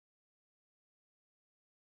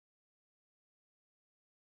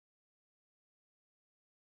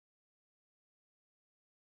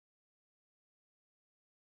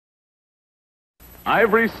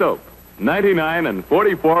Ivory soap, 99 and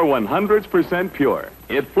 44 100% pure.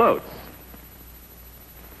 It floats.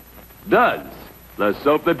 Does, the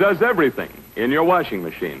soap that does everything in your washing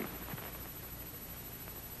machine.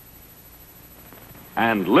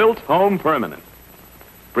 And Lilt Home Permanent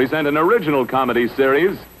present an original comedy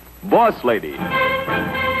series, Boss Lady,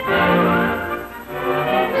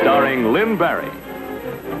 starring Lynn Barry.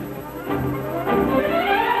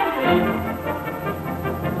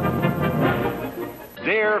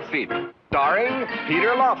 Dear Feet, starring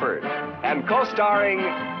Peter Lawford and co-starring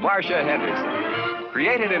Marcia Henderson.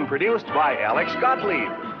 Created and produced by Alex Gottlieb.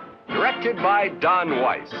 Directed by Don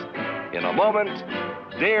Weiss. In a moment,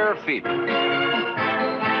 Dear Feet.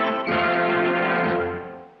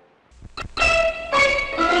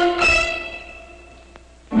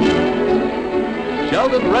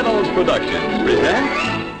 Sheldon Reynolds Productions presents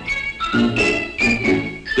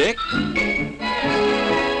Dick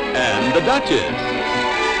and the Duchess.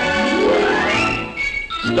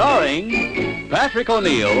 Starring Patrick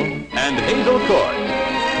O'Neill and Hazel Court.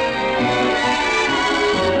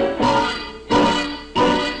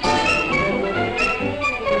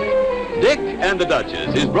 Dick and the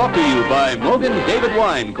Duchess is brought to you by Mogan David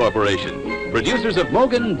Wine Corporation, producers of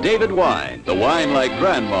Mogan David Wine, the wine like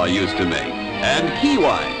Grandma used to make, and Key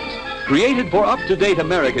Wines, created for up-to-date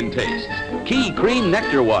American tastes. Key Cream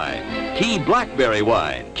Nectar Wine, Key Blackberry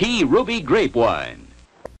Wine, Key Ruby Grape Wine.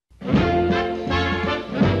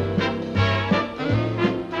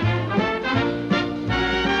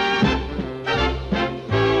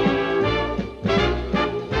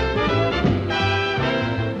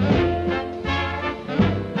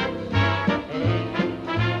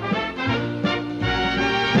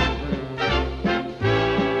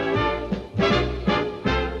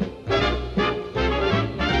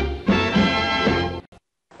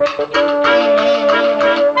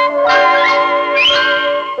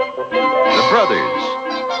 The Brothers.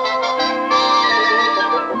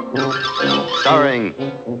 Starring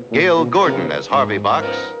Gail Gordon as Harvey Box,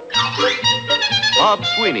 Bob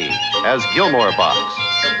Sweeney as Gilmore Box.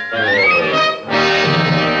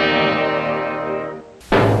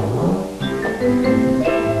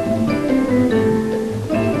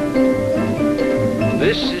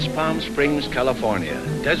 This is Palm Springs, California,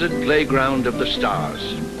 desert playground of the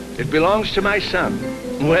stars. It belongs to my son.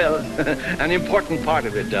 Well, an important part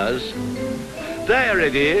of it does. There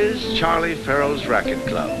it is, Charlie Farrell's Racket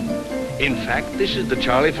Club. In fact, this is the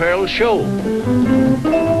Charlie Farrell Show.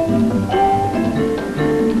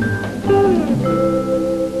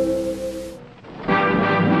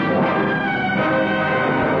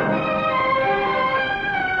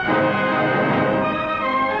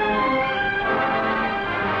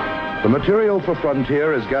 The material for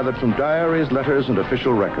Frontier is gathered from diaries, letters, and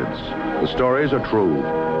official records. The stories are true.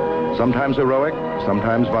 Sometimes heroic,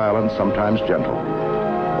 sometimes violent, sometimes gentle.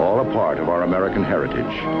 All a part of our American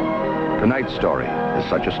heritage. Tonight's story is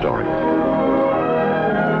such a story.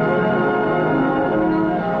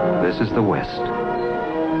 This is the West.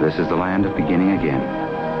 This is the land of beginning again.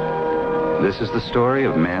 This is the story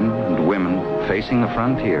of men and women facing the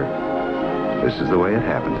frontier. This is the way it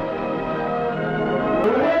happened.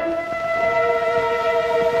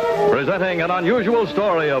 Presenting an unusual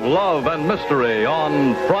story of love and mystery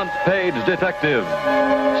on Front Page Detective,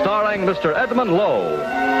 starring Mr. Edmund Lowe,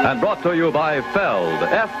 and brought to you by Feld,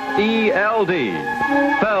 F-E-L-D,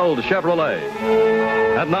 Feld Chevrolet.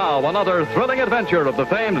 And now, another thrilling adventure of the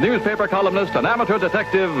famed newspaper columnist and amateur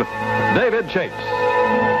detective, David Chapes.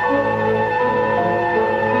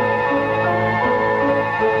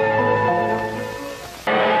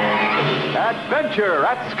 Adventure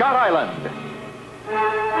at Scott Island.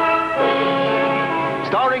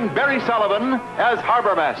 Starring Barry Sullivan as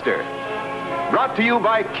Harbor Master. Brought to you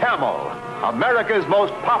by Camel, America's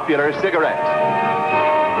most popular cigarette.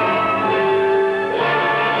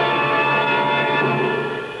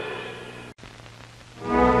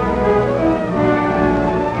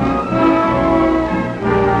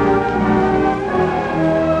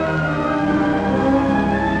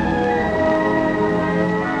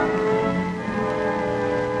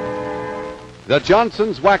 The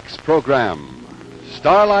Johnson's Wax Program,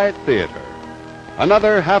 Starlight Theater.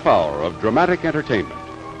 Another half hour of dramatic entertainment.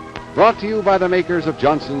 Brought to you by the makers of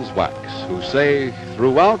Johnson's Wax, who say,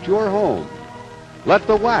 throughout your home, let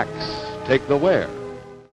the wax take the wear.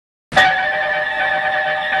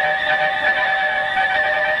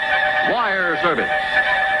 Wire Service,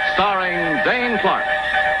 starring Dane Clark.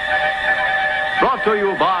 Brought to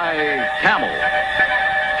you by Camel.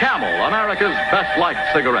 Camel, America's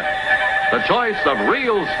best-liked cigarette. The choice of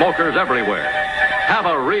real smokers everywhere. Have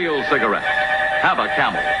a real cigarette. Have a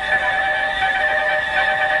Camel.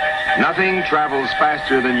 Nothing travels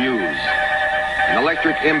faster than news. An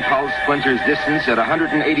electric impulse splinters distance at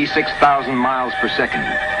 186,000 miles per second.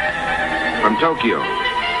 From Tokyo,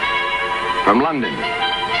 from London,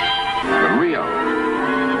 from Rio,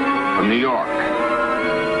 from New York.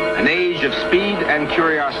 An age of speed and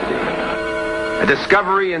curiosity. A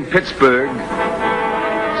discovery in Pittsburgh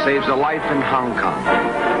saves a life in Hong Kong.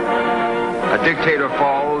 A dictator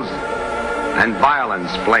falls and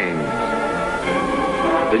violence flames.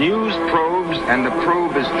 The news probes and the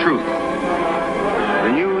probe is truth.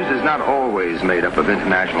 The news is not always made up of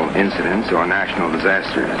international incidents or national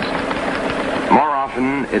disasters. More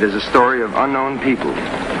often, it is a story of unknown people.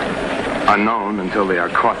 Unknown until they are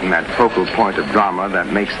caught in that focal point of drama that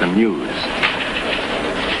makes them news.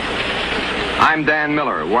 I'm Dan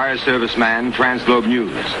Miller, wire serviceman, Transglobe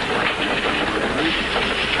News.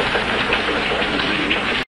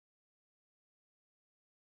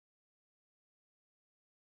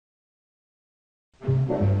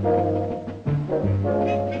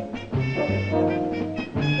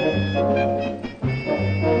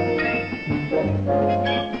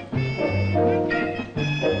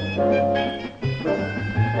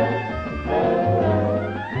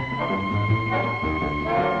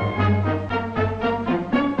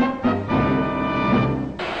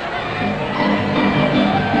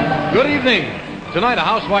 Good evening. Tonight, a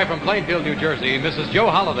housewife from Plainfield, New Jersey, Mrs. Jo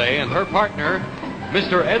Holliday, and her partner,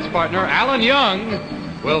 Mr. Ed's partner, Alan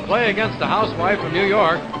Young, will play against a housewife from New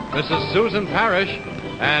York, Mrs. Susan Parrish,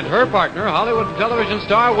 and her partner, Hollywood and television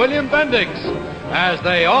star William Bendix, as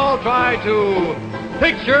they all try to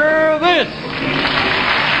picture this.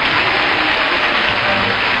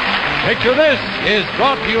 Picture This is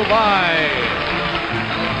brought to you by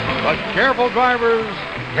the Careful Drivers,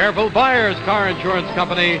 Careful Buyers Car Insurance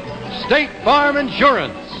Company, State Farm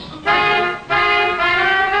Insurance.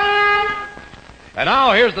 And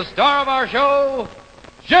now here's the star of our show,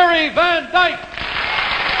 Jerry Van Dyke.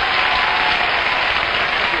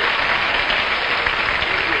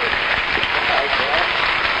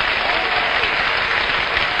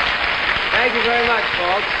 Thank you very much,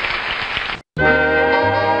 folks.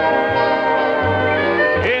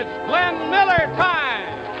 It's Glenn Miller time.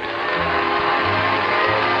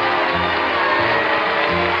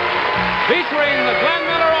 Featuring the Glenn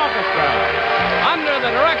Miller Orchestra, under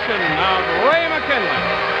the direction of Ray McKinley.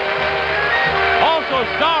 Also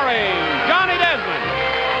starring Johnny Desmond,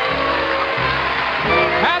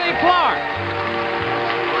 Patty Clark,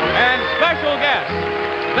 and special guest,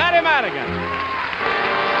 Betty Madigan.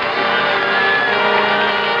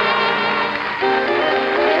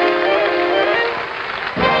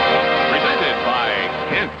 Presented by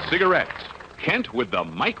Kent Cigarettes. Kent with the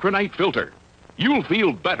Micronite filter. You'll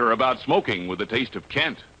feel better about smoking with the taste of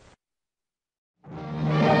Kent.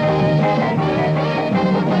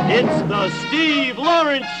 It's the Steve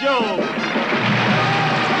Lawrence Show.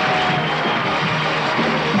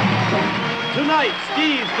 Tonight,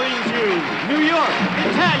 Steve brings you New York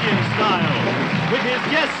Italian style with his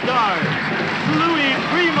guest stars, Louis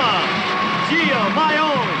Prima, Gia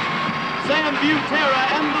Mayone, Sam Butera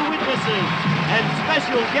and the Witnesses, and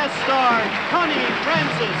special guest star, Connie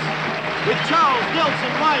Francis, with Charles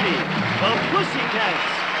Nelson Riley, the Pussycats,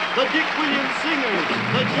 the Dick Williams Singers,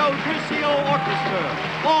 the Joe Curcio Orchestra,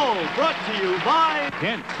 all brought to you by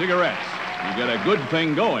Kent Cigarettes. You get a good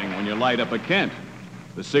thing going when you light up a Kent.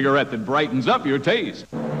 The cigarette that brightens up your taste.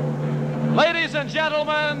 Ladies and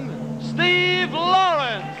gentlemen, Steve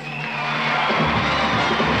Lawrence.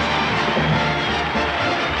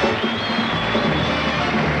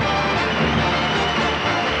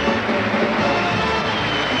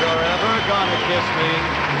 If you're ever gonna kiss me,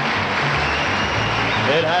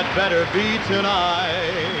 it had better be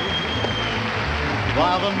tonight,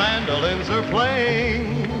 while the mandolins are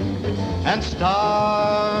playing and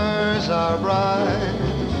stars are bright.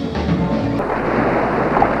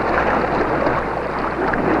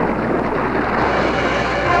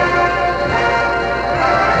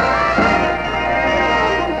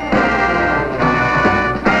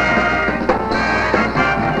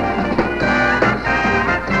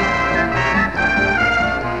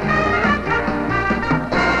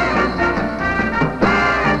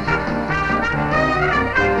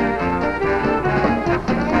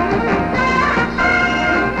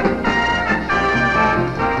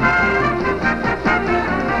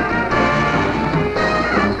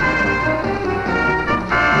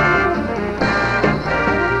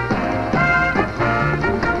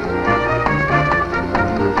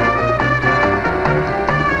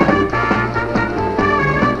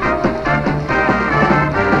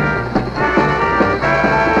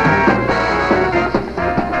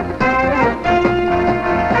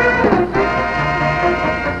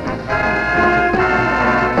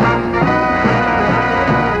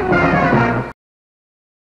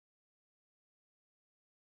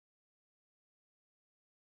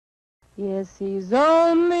 Yes, he's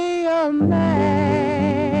only a man,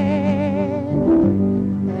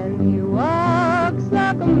 and he walks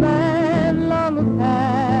like a man long a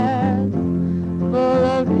path, full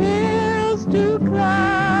of hills to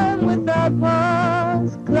climb without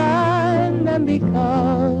pause, climb, and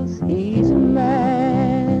because he's a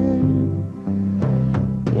man.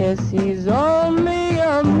 Yes, he's only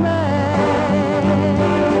a man,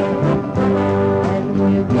 and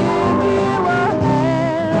he'll give you a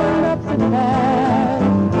hand up the path,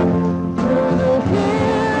 through the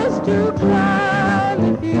hills to climb,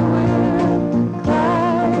 if you will,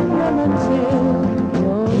 climb them until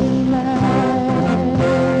you're a man.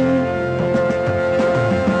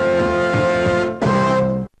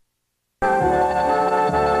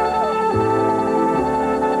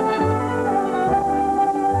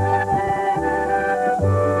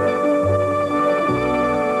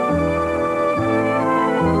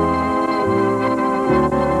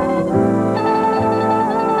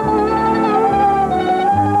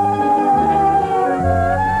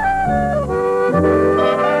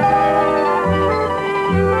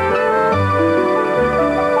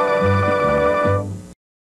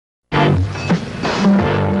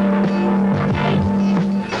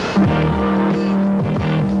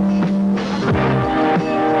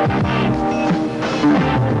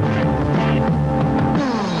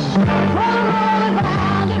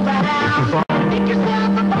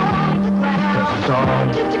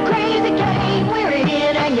 Just a crazy game we're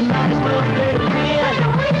in, and you might as well get it in.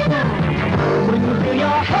 When you feel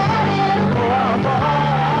your head is for a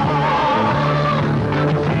ball,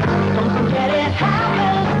 don't forget it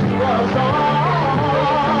happens to us all.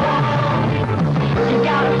 You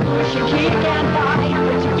gotta push and kick and fight,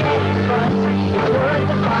 but you get in front. It's worth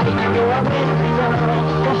the fight. You're a winning girl.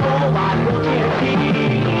 The whole wide world can't see.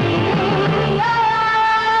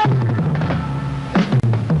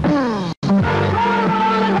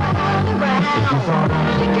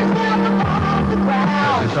 Pick yourself up off the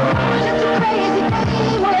ground.